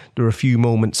Cup. There were a few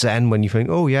moments then when you think,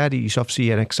 he's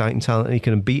obviously an exciting talent and he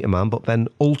can beat a man, but then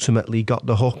ultimately got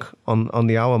the hook on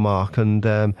the hour mark and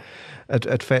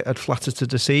had flattered to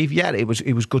deceive. Yeah, it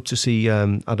was good to see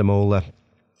Adam Ola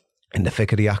in the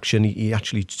thick of the action. He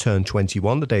actually turned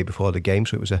 21 the day before the game,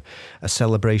 so it was a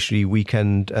celebratory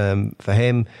weekend for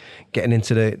him, getting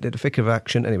into the thick of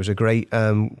action, and it was a great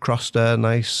cross there,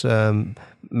 nice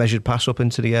measured pass up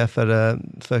into the air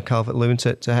for Calvert-Lewin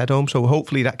to head home. So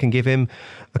hopefully that can give him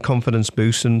a confidence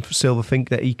boost, and Silva think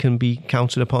that he can be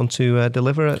counted upon to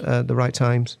deliver at the right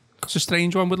times. It's a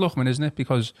strange one with Lookman, isn't it?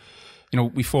 Because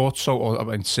we fought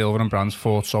Silva and Brands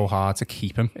fought so hard to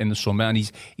keep him in the summer, and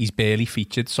he's barely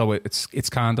featured. So it's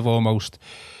kind of almost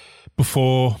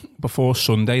before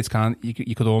Sunday. It's kind of,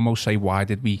 you could almost say, why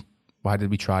did we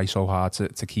try so hard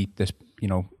to keep this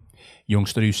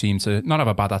youngster who seemed to not have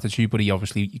a bad attitude, but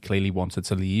he clearly wanted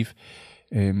to leave.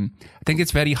 I think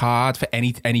it's very hard for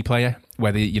any player,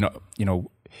 whether to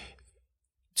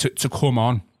come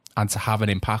on and to have an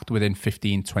impact within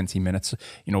 15-20 minutes.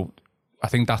 I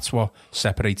think that's what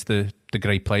separates the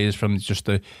great players from just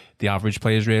the average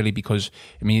players, really, because,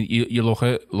 you look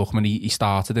at Lookman, he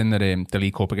started in the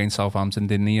League Cup against Southampton,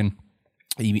 didn't he? And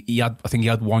he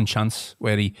had one chance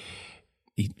where he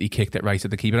kicked it right at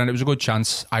the keeper, and it was a good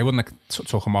chance. I wouldn't have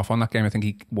took him off on that game. I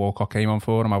think Walcott came on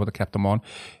for him. I would have kept him on.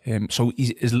 So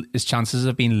his chances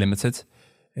have been limited,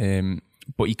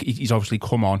 but he's obviously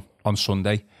come on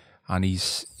Sunday, and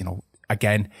he's,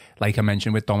 again, like I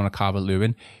mentioned with Dominic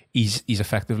Calvert-Lewin, he's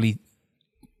effectively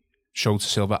showed to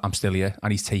Silva, I'm still here,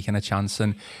 and he's taking a chance,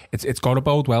 and it's got to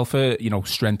bode well for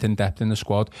strength and depth in the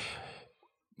squad.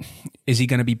 Is he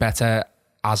going to be better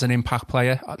as an impact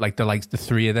player, like the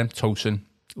three of them, Tosin,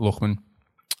 Lookman,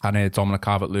 and Dominic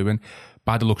Calvert-Lewin?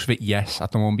 By the looks of it, yes,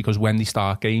 at the moment, because when they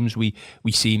start games, we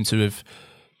seem to have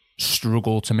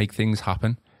struggled to make things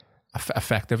happen.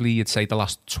 Effectively, you'd say the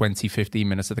last 20-15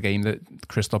 minutes of the game, the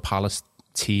Crystal Palace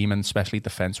team and especially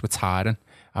defence were tiring,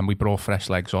 and we brought fresh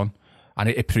legs on, and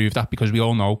it proved that, because we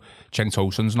all know Cenk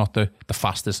Tosun's not the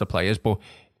fastest of players, but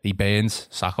he burned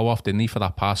Saka off, didn't he, for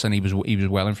that pass, and he was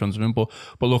well in front of him. But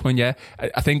Lookman, yeah,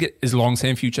 I think his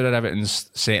long-term future at Everton's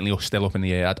certainly still up in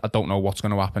the air. I don't know what's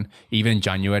going to happen. Even in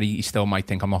January, he still might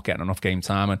think, I'm not getting enough game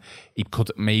time, and he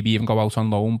could maybe even go out on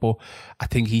loan, but I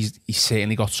think he's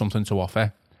certainly got something to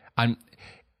offer. And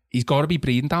he's got to be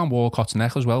breathing down Walcott's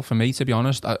neck as well, for me, to be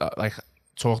honest. I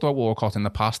talked about Walcott in the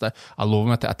past. I love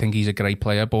him. I think he's a great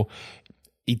player, but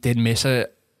he did miss a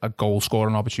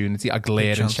goal-scoring opportunity, a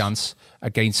glaring chance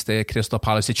against Crystal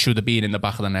Palace. It should have been in the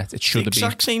back of the net. It should have been. The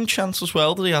exact same chance as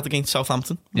well that he had against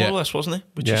Southampton, more or less, wasn't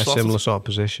it? Similar sort of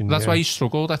position. That's why he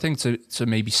struggled, I think, to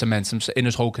maybe cement himself, in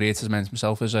his whole career, to cement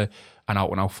himself as an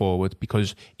out-and-out forward,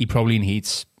 because he probably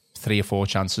needs 3 or 4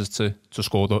 chances to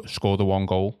score the one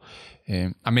goal.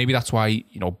 And maybe that's why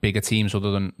bigger teams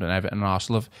other than Everton and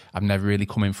Arsenal have never really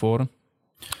come in for him.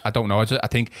 I don't know. I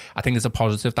think it's a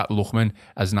positive that Lookman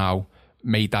has now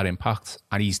made that impact,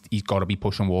 and he's got to be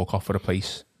pushing Walcott for a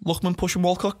place. Lookman pushing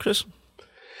Walcott, Chris?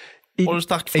 Or is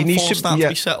that to be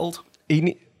settled?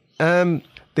 They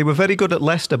were very good at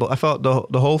Leicester, but I thought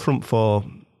the whole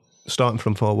starting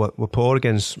front four were poor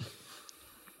against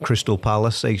Crystal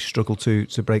Palace. They struggled to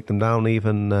break them down.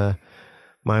 Even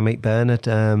my mate Bernard,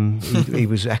 he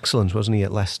was excellent, wasn't he,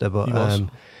 at Leicester? But he was.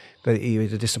 But he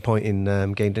was a disappointing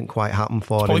game. Didn't quite happen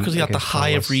for him. Probably because he had the high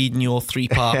of reading your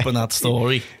 3-part Bernard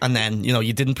story, and then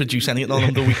you didn't produce anything on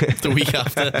him the week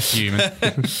after. Human.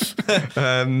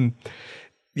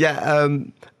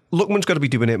 Lookman's got to be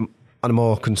doing it on a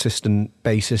more consistent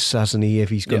basis, hasn't he? If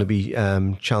he's going to be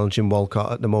challenging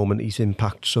Walcott at the moment, he's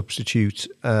impact substitute.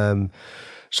 It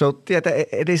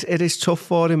is tough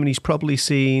for him, and he's probably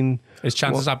seen his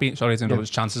chances have been. Sorry to interrupt. His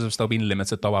chances have still been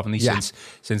limited, though, haven't they?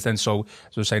 Since then. So I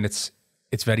was saying it's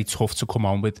very tough to come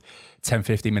on with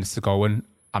 10-15 minutes to go and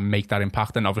make that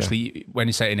impact. And obviously, when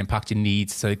you say an impact, you need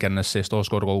to get an assist or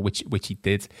score a goal, which he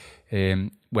did.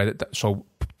 So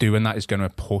doing that is going to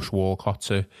push Walcott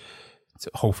to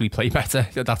hopefully play better.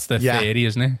 That's the theory,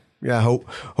 isn't it? Yeah,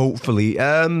 hopefully.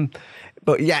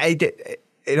 But yeah,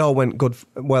 it all went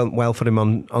well for him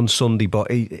on Sunday, but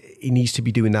he needs to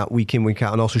be doing that week in, week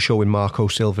out, and also showing Marco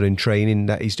Silva in training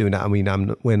that he's doing that. I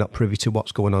mean, we're not privy to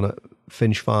what's going on at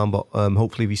Finch Farm, but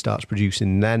hopefully if he starts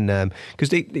producing then, because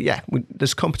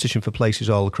there's competition for places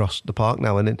all across the park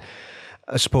now, and then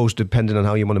I suppose depending on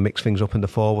how you want to mix things up in the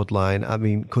forward line, I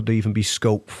mean, could there even be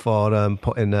scope for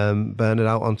putting Bernard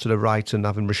out onto the right and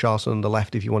having Richarlison on the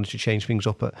left if you wanted to change things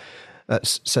up at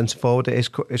centre forward? It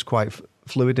is quite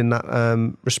fluid in that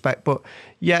respect, but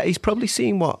yeah, he's probably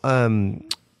seen what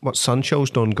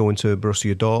Sancho's done going to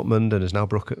Borussia Dortmund and has now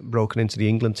broken into the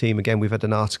England team again. We've had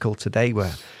an article today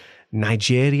where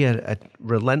Nigeria are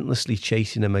relentlessly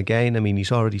chasing him again. I mean,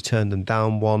 he's already turned them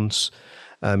down once.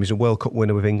 He's a World Cup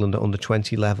winner with England at under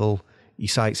 20 level. he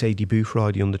cites Adi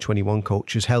Boothroyd, the under-21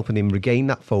 coach, as helping him regain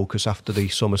that focus after the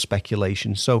summer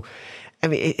speculation. So, I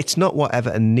mean, it's not what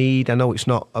Everton need. I know it's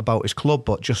not about his club,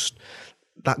 but just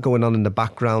that going on in the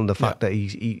background, the fact that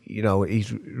he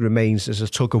remains as a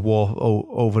tug of war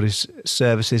over his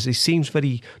services. He seems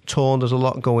very torn. There's a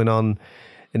lot going on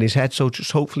in his head. So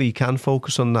just hopefully he can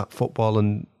focus on that football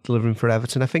and delivering for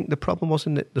Everton. I think the problem was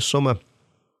in the summer.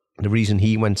 The reason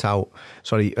he went out,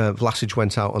 Vlasic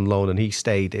went out on loan and he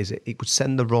stayed, is it would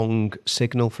send the wrong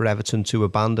signal for Everton to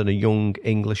abandon a young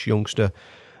English youngster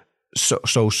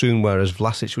so soon, whereas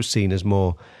Vlasic was seen as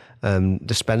more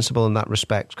dispensable in that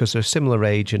respect because they're a similar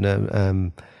age and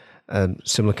a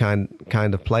similar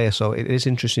kind of player. So it is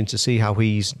interesting to see how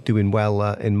he's doing well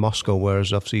in Moscow,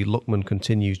 whereas obviously Lookman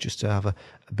continues just to have a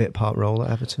bit part role at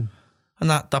Everton. And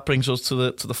that brings us to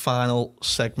the final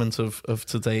segment of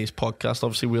today's podcast.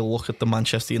 Obviously, we'll look at the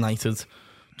Manchester United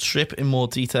trip in more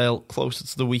detail closer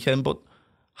to the weekend. But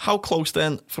how close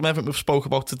then, from everything we've spoke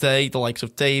about today, the likes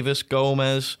of Davis,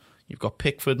 Gomez, you've got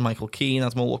Pickford, Michael Keane,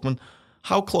 Admiral Lookman,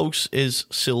 how close is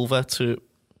Silva to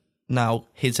now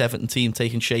his Everton team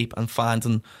taking shape and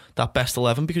finding that best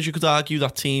 11? Because you could argue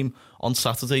that team on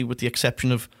Saturday, with the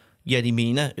exception of Yerry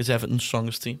Mina, is Everton's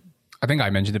strongest team. I think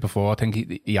I mentioned it before. I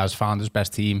think he has found his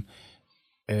best team.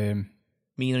 Mina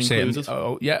included.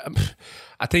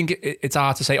 I think it's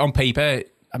hard to say on paper.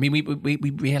 I mean, we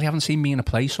really haven't seen Mina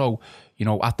play. So,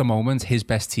 at the moment, his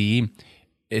best team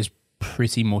is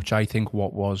pretty much, I think,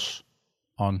 what was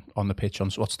on the pitch, on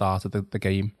what started the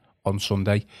game on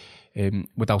Sunday,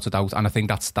 without a doubt. And I think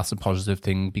that's a positive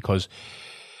thing because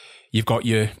you've got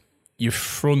your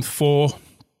front four,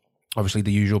 obviously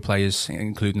the usual players,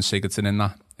 including Sigurdsson in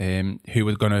that. Who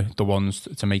are the ones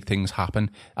to make things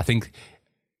happen. I think,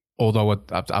 although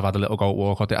I've had a little go at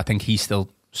Walcott, I think he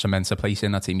still cements a place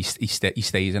in that team. He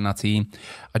stays in that team.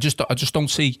 I just don't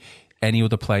see any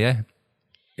other player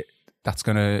that's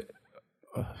going to,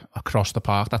 across the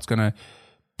park, that's going to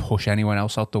push anyone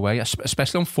else out the way,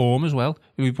 especially on form as well.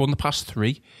 We've won the past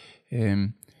three.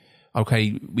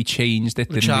 Okay, we changed it.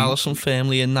 Richarlison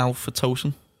firmly in now for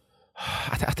Tosin?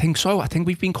 I think so. I think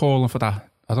we've been calling for that.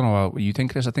 I don't know what you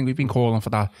think, Chris. I think we've been calling for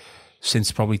that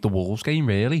since probably the Wolves game,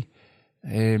 really.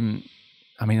 I mean,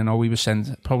 I know we were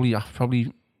sent probably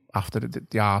after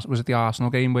the Arsenal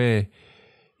game where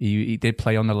he did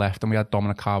play on the left and we had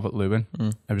Dominic Calvert-Lewin.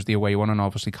 It was the away one, and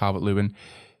obviously Calvert-Lewin,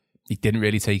 he didn't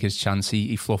really take his chance.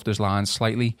 He fluffed his lines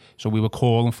slightly. So we were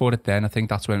calling for it then. I think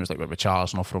that's when it was like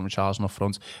Richarlison up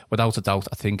front. Without a doubt,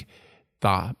 I think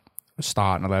that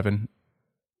starting 11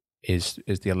 is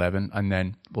the 11, and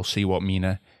then we'll see what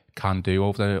Mina can do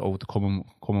over the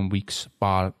coming weeks,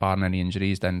 barring any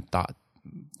injuries. Then that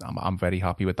I'm very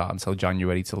happy with that until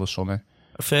January, till the summer.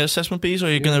 A fair assessment, Bees, or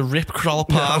are you going to rip Kroll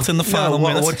apart in the final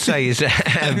minute? What I would say is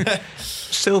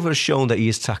Silva has shown that he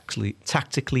is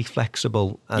tactically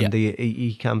flexible and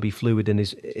he can be fluid in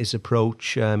his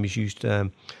approach. He's used.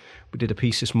 We did a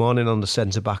piece this morning on the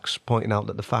centre backs, pointing out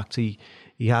that the fact he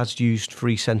has used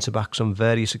three centre-backs on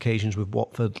various occasions with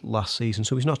Watford last season,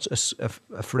 so he's not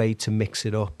afraid to mix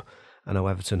it up. I know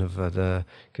Everton have had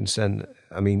consent.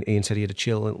 I mean, Ian said he had a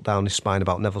chill down his spine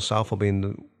about Neville Southall being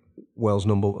the world's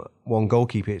 #1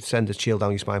 goalkeeper. It sent a chill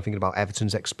down his spine thinking about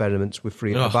Everton's experiments with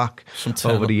three at the back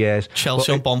over the years.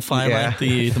 Chelsea on Bonfire,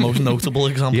 the most notable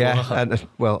example. Yeah, and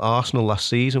Arsenal last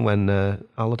season when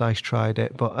Allardyce tried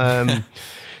it. But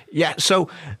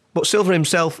but Silva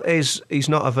himself he's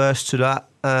not averse to that.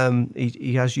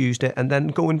 He has used it, and then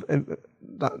going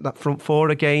that front four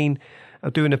again. I'm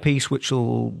doing a piece which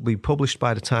will be published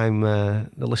by the time the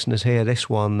listeners hear this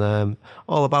one,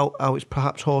 all about how it's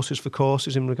perhaps horses for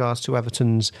courses in regards to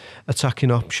Everton's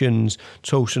attacking options.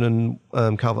 Tosin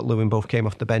and Calvert-Lewin both came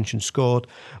off the bench and scored,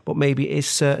 but maybe it is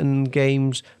certain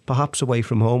games, perhaps away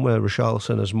from home, where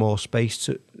Richarlison has more space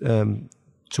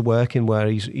to work in, where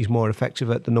he's more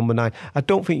effective at the number 9. I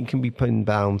don't think you can be pinned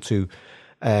down to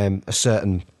a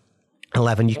certain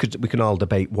 11. We can all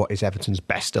debate what is Everton's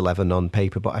best 11 on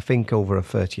paper, but I think over a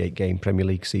 38-game Premier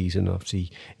League season, obviously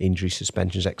injuries,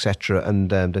 suspensions, etc., and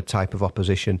the type of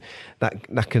opposition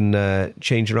that can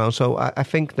change around. So I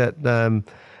think that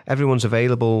everyone's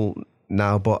available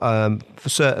now, but for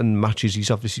certain matches,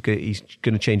 he's obviously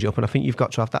going to change it up, and I think you've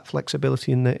got to have that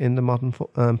flexibility in the modern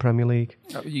Premier League.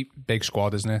 Big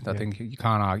squad, isn't it? I think you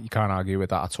can't argue with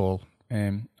that at all.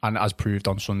 And as proved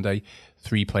on Sunday,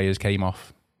 3 players came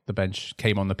off the bench,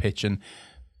 came on the pitch, and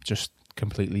just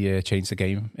completely changed the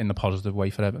game in the positive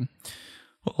way for Everton.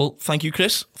 Well, thank you,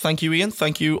 Chris. Thank you, Ian.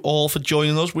 Thank you all for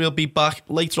joining us. We'll be back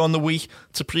later on the week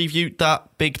to preview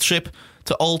that big trip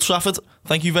to Old Trafford.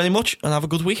 Thank you very much and have a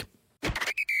good week.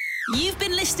 You've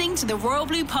been listening to the Royal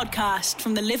Blue Podcast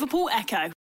from the Liverpool Echo.